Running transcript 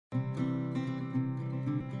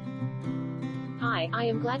Hi, I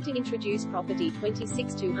am glad to introduce property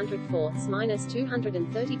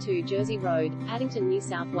 26204-232 Jersey Road, Paddington, New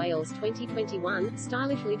South Wales 2021.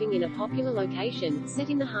 Stylish living in a popular location,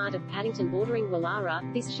 set in the heart of Paddington bordering Wallara.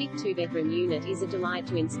 This chic two-bedroom unit is a delight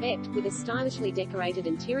to inspect, with a stylishly decorated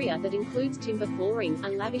interior that includes timber flooring, a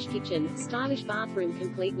lavish kitchen, stylish bathroom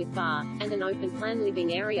complete with bar, and an open-plan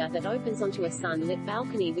living area that opens onto a sun-lit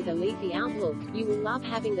balcony with a leafy outlook. You will love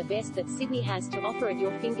having the best that Sydney has to offer at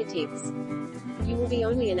your fingertips. You will be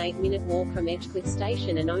only an 8-minute walk from Edgecliff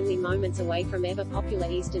Station and only moments away from ever-popular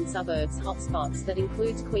eastern suburbs hotspots that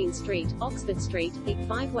includes Queen Street, Oxford Street, the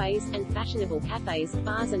Five Ways, and fashionable cafes,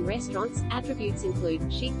 bars and restaurants. Attributes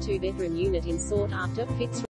include chic two-bedroom unit in sought-after Fitz